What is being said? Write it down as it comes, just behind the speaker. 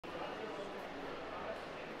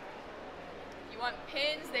want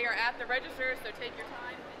pins, they are at the register, so take your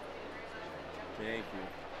time. Thank you.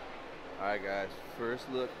 All right, guys.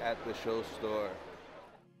 First look at the show store.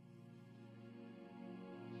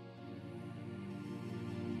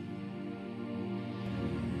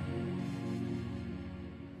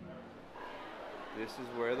 This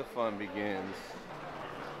is where the fun begins.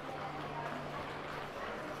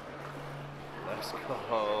 Let's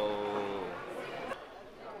go.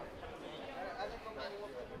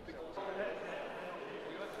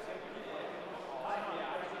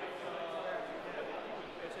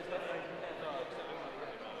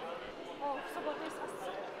 수고들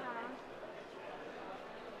샀어.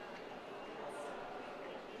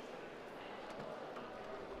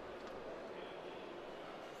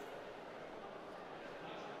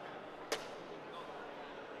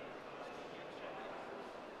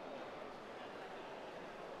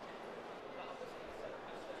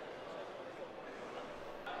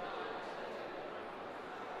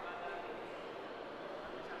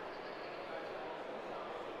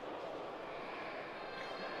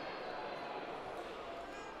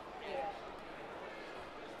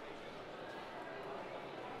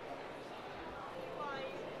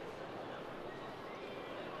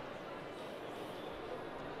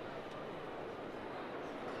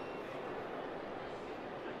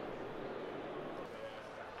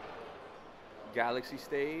 Galaxy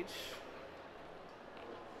stage,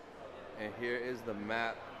 and here is the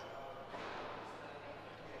map.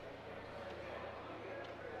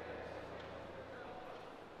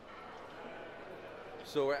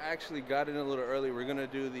 So we're actually got in a little early. We're gonna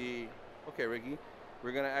do the, okay Ricky,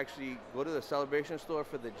 we're gonna actually go to the celebration store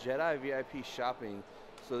for the Jedi VIP shopping.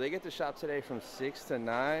 So they get to shop today from 6 to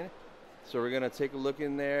 9. So we're gonna take a look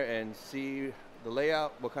in there and see the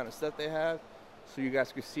layout, what kind of stuff they have, so you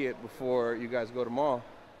guys can see it before you guys go to mall.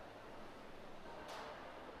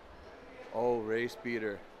 Oh, Ray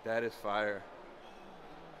Speeder, that is fire.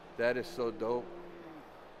 That is so dope.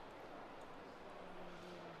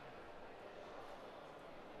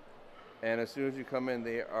 And as soon as you come in,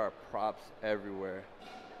 there are props everywhere.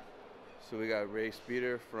 So we got Ray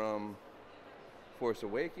Speeder from Force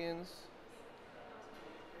Awakens.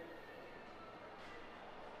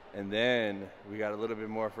 And then we got a little bit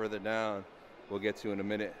more further down, we'll get to in a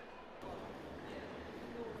minute.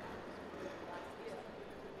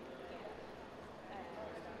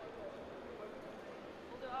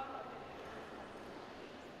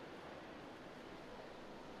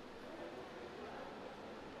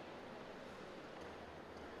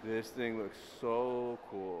 This thing looks so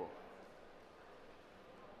cool.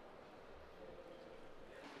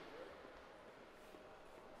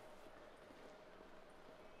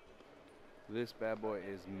 This bad boy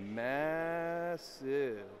is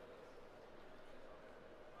massive.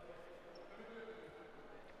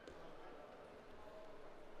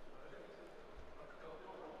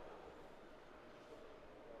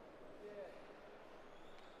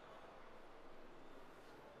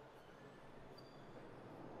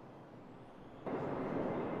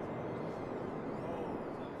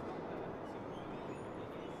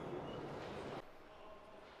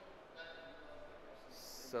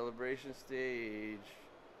 Celebration stage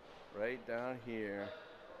right down here.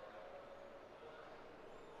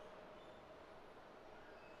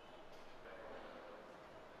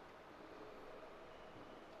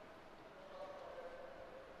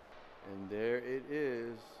 And there it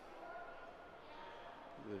is,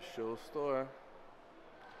 the show store.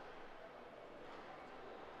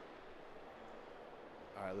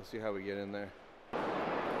 All right, let's see how we get in there.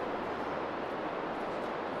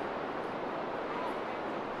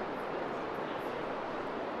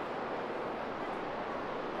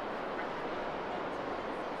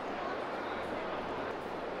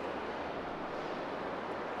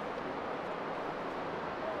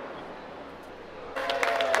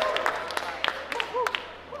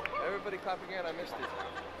 Everybody clap again, I missed it.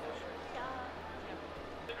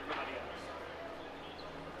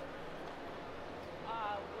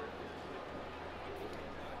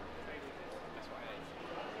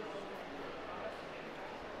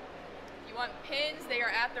 You want pins, they are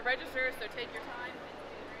at the register, so take your time.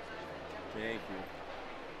 Thank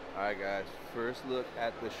you. All right, guys, first look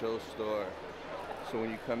at the show store. So when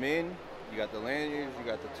you come in, you got the lanyards, you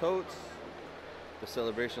got the totes, the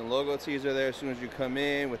Celebration logo tees are there as soon as you come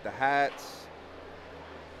in with the hats.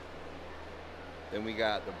 Then we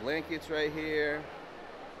got the blankets right here.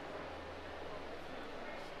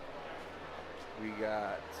 We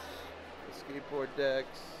got the skateboard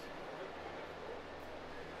decks.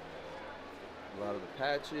 A lot of the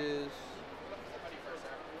patches.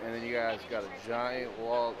 And then you guys got a giant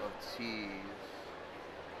wall of tees.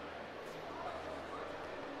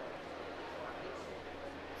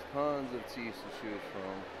 Tons of tees to choose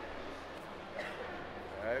from.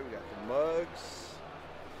 Alright, we got the mugs,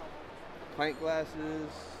 pint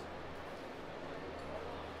glasses.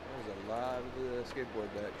 There's a lot of the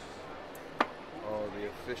skateboard decks. Oh, the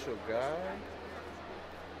official guy.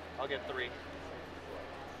 I'll get 3.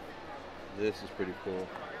 This is pretty cool.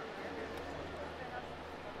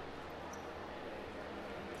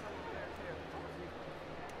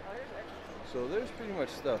 So there's pretty much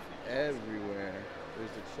stuff everywhere.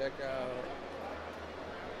 There's the checkout,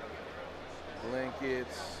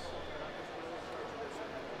 blankets,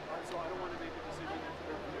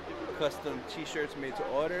 custom t-shirts made to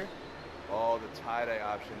order. Oh, the tie-dye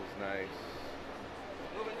option is nice.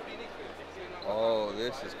 Oh,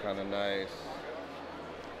 this is kind of nice.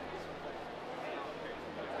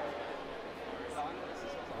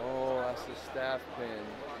 Oh, that's the staff pin.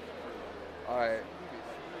 Alright.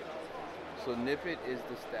 So Nip It is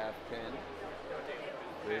the staff pin.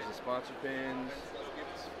 There's the sponsor pins.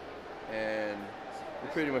 And we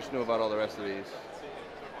pretty much know about all the rest of these.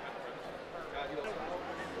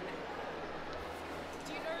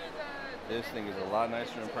 This thing is a lot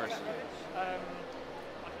nicer in person. I can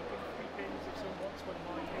give 3 pins if someone wants one of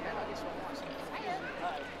mine.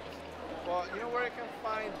 Well, you know where I can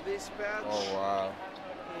find this badge? Oh wow.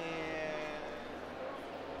 And...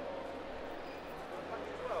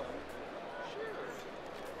 well, sure.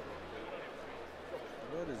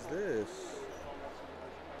 What is this?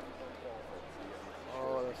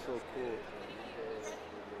 Oh, that's so cool.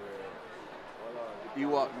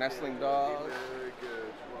 Ewok nestling dogs. Very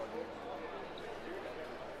good.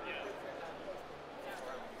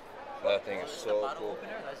 That thing is so cool.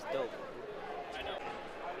 That's dope.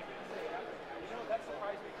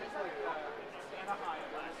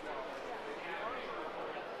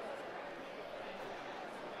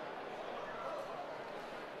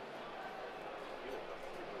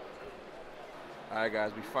 Alright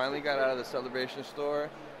guys, we finally got out of the Celebration store.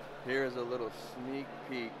 Here is a little sneak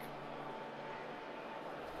peek.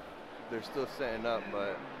 They're still setting up,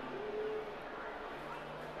 but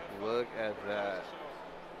look at that.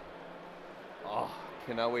 Oh,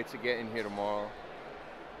 cannot wait to get in here tomorrow.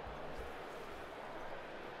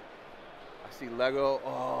 I see Lego.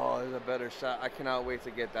 Oh, there's a better shot. I cannot wait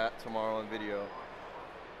to get that tomorrow on video.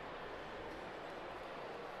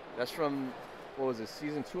 That's from, what was it,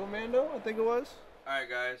 season 2 of Mando, I think it was? Alright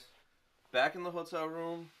guys, back in the hotel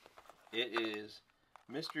room. It is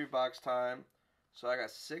mystery box time. So I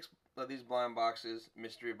got 6 of these blind boxes,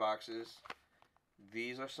 mystery boxes.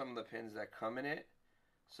 These are some of the pins that come in it.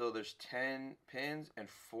 So there's 10 pins and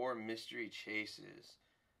 4 mystery chases.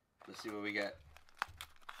 Let's see what we get.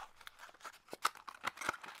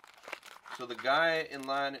 So the guy in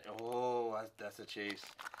line, oh, that's a chase.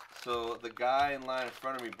 So the guy in line in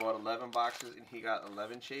front of me bought 11 boxes and he got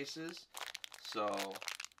 11 chases. So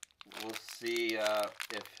we'll see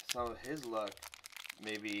if some of his luck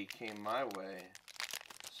maybe came my way.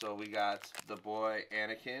 So we got the boy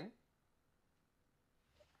Anakin.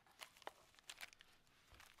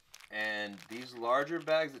 And these larger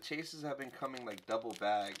bags, the chases have been coming like double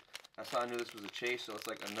bagged. That's how I knew this was a chase. So it's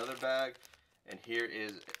like another bag. And here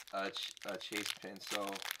is a chase pin. So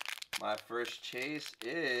my first chase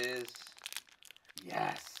is,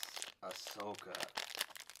 yes, Ahsoka.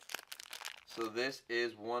 So this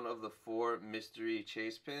is one of the 4 mystery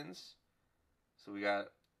chase pins. So we got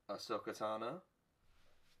Ahsoka Tano.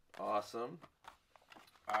 Awesome.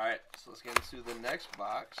 Alright, so let's get into the next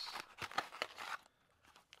box.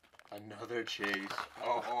 Another chase.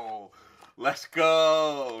 Oh, let's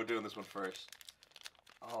go. We're doing this one first.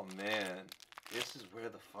 Oh man, this is where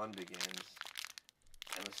the fun begins.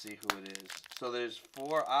 And let's see who it is. So there's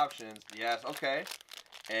 4 options. Yes, okay.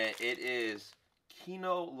 And it is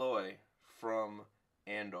Kino Loy from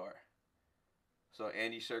Andor. So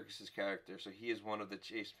Andy Serkis's character. So he is one of the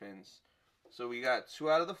chase pins. So we got 2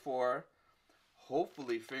 out of the 4.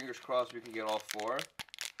 Hopefully, fingers crossed, we can get all 4.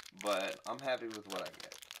 But I'm happy with what I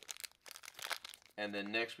get. And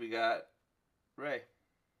then next we got Rey.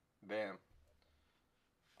 Bam.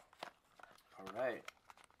 Alright.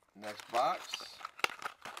 Next box.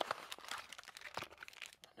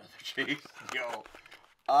 Another chase. Yo.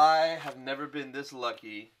 I have never been this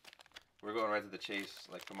lucky. We're going right to the chase.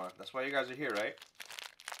 Like, come on. That's why you guys are here, right?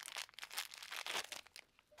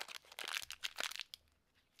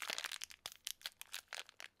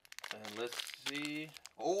 And let's see.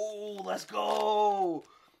 Oh, let's go!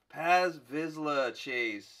 Paz Vizsla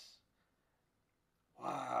chase.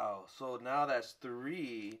 Wow. So now that's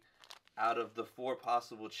 3 out of the 4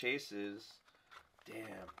 possible chases. Damn.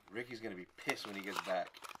 Ricky's going to be pissed when he gets back.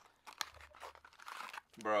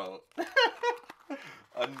 Bro.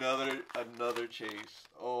 Another chase.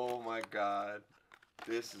 Oh my god.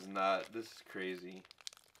 This is crazy.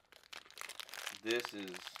 This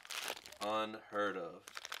is unheard of.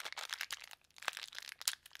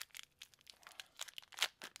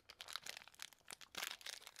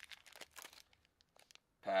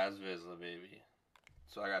 Paz Vizsla, baby.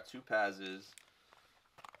 So I got 2 Pazes.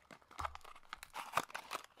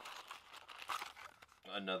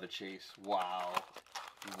 Another chase. Wow.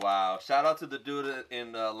 Wow. Shout out to the dude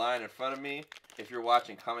in the line in front of me. If you're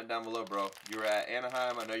watching, comment down below, bro. You were at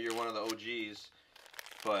Anaheim. I know you're one of the OGs.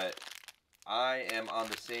 But I am on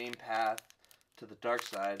the same path to the dark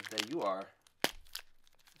side that you are.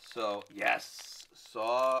 So, yes.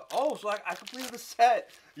 So I completed the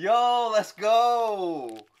set. Yo, let's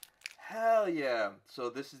go. Hell yeah. So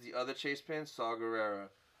this is the other chase pin, Saw Gerrera.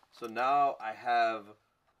 So now I have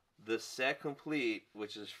the set complete,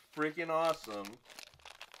 which is freaking awesome.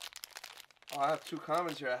 Oh, I have 2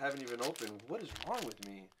 comments here I haven't even opened. What is wrong with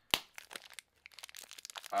me?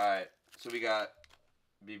 Alright, so we got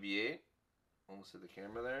BB-8. Almost hit the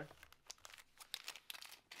camera there.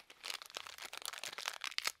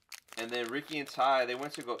 And then Ricky and Ty, they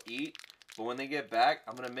went to go eat. But when they get back,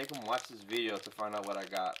 I'm going to make them watch this video to find out what I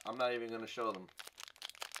got. I'm not even going to show them.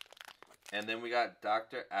 And then we got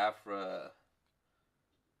Dr. Afra.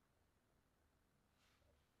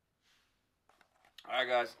 Alright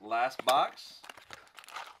guys, last box.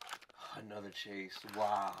 Another chase.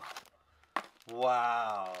 Wow.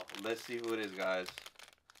 Wow. Let's see who it is, guys.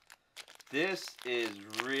 This is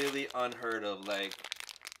really unheard of. Like,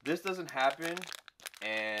 this doesn't happen.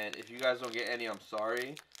 And if you guys don't get any, I'm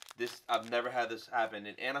sorry. I've never had this happen.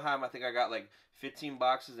 In Anaheim, I think I got like 15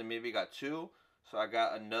 boxes and maybe got 2. So I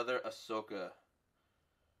got another Ahsoka.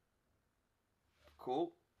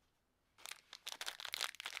 Cool.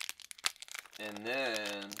 And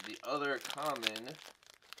then the other common.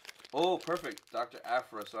 Oh, perfect. Dr.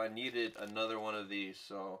 Afra. So I needed another one of these.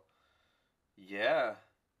 So, yeah.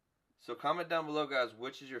 So comment down below, guys,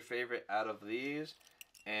 which is your favorite out of these.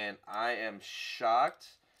 And I am shocked.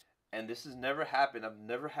 And this has never happened. I've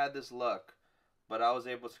never had this luck. But I was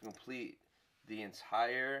able to complete the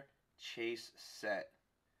entire chase set.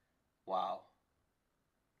 Wow.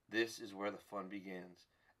 This is where the fun begins.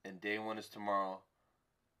 And day 1 is tomorrow.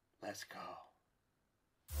 Let's go.